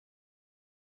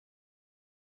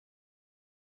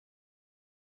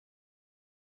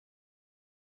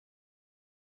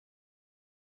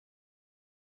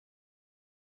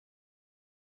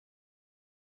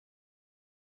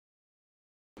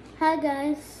Hi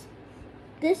guys,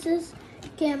 this is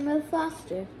Cameron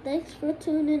Foster. Thanks for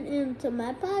tuning in to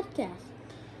my podcast.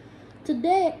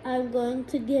 Today I'm going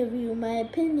to give you my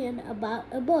opinion about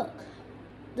a book.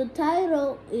 The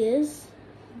title is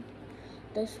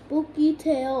The Spooky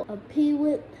Tale of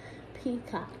Prewitt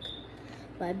Peacock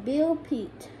by Bill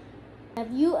Pete.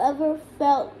 Have you ever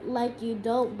felt like you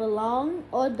don't belong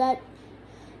or that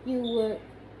you were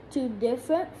too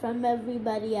different from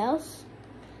everybody else?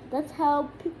 That's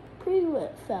how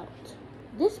Prewitt felt.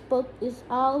 This book is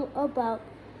all about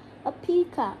a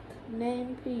peacock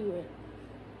named Prewitt.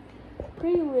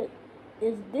 Prewitt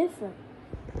is different.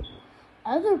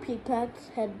 Other peacocks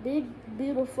had big,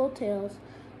 beautiful tails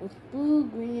with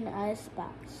blue-green eye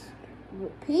spots.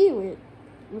 Prewitt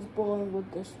was born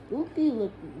with a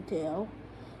spooky-looking tail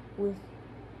with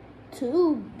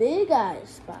two big eye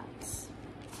spots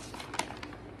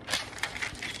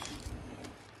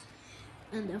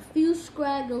and a few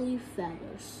scraggly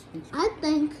feathers. I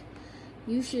think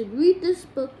you should read this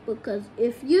book because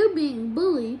if you're being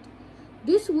bullied,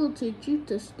 this will teach you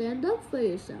to stand up for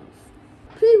yourself.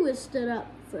 Prewitt stood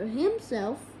up for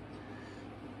himself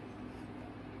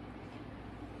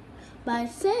by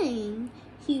saying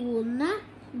he will not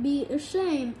be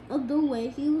ashamed of the way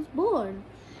he was born.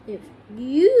 If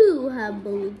you have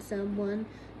bullied someone,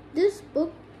 this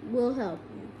book will help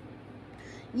you.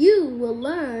 You will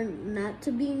learn not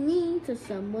to be mean to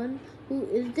someone who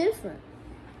is different.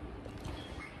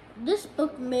 This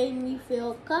book made me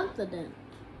feel confident.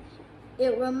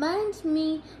 It reminds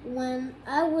me when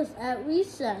I was at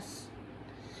recess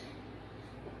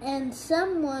and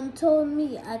someone told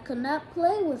me I could not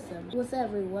play with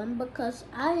everyone because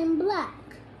I am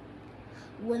black.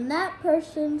 When that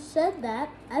person said that,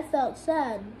 I felt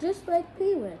sad, just like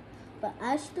Prewitt, but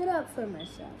I stood up for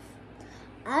myself.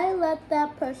 I let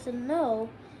that person know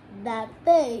that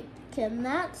they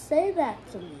cannot say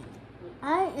that to me.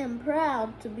 I am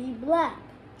proud to be black.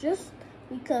 Just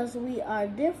because we are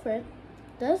different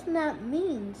does not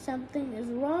mean something is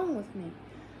wrong with me.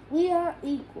 We are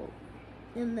equal.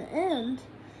 In the end,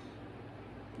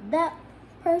 that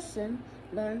person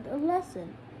learned a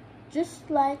lesson, just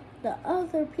like the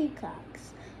other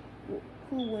peacocks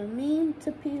who were mean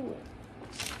to Prewitt.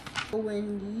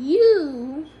 When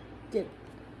you get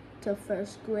to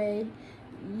first grade,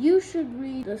 you should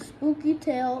read The Spooky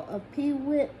Tale of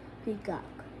Prewitt Peacock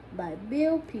by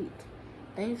Bill Pete.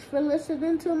 Thanks for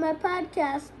listening to my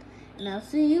podcast, and I'll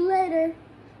see you later.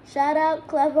 Shout out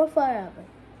Clever Forever.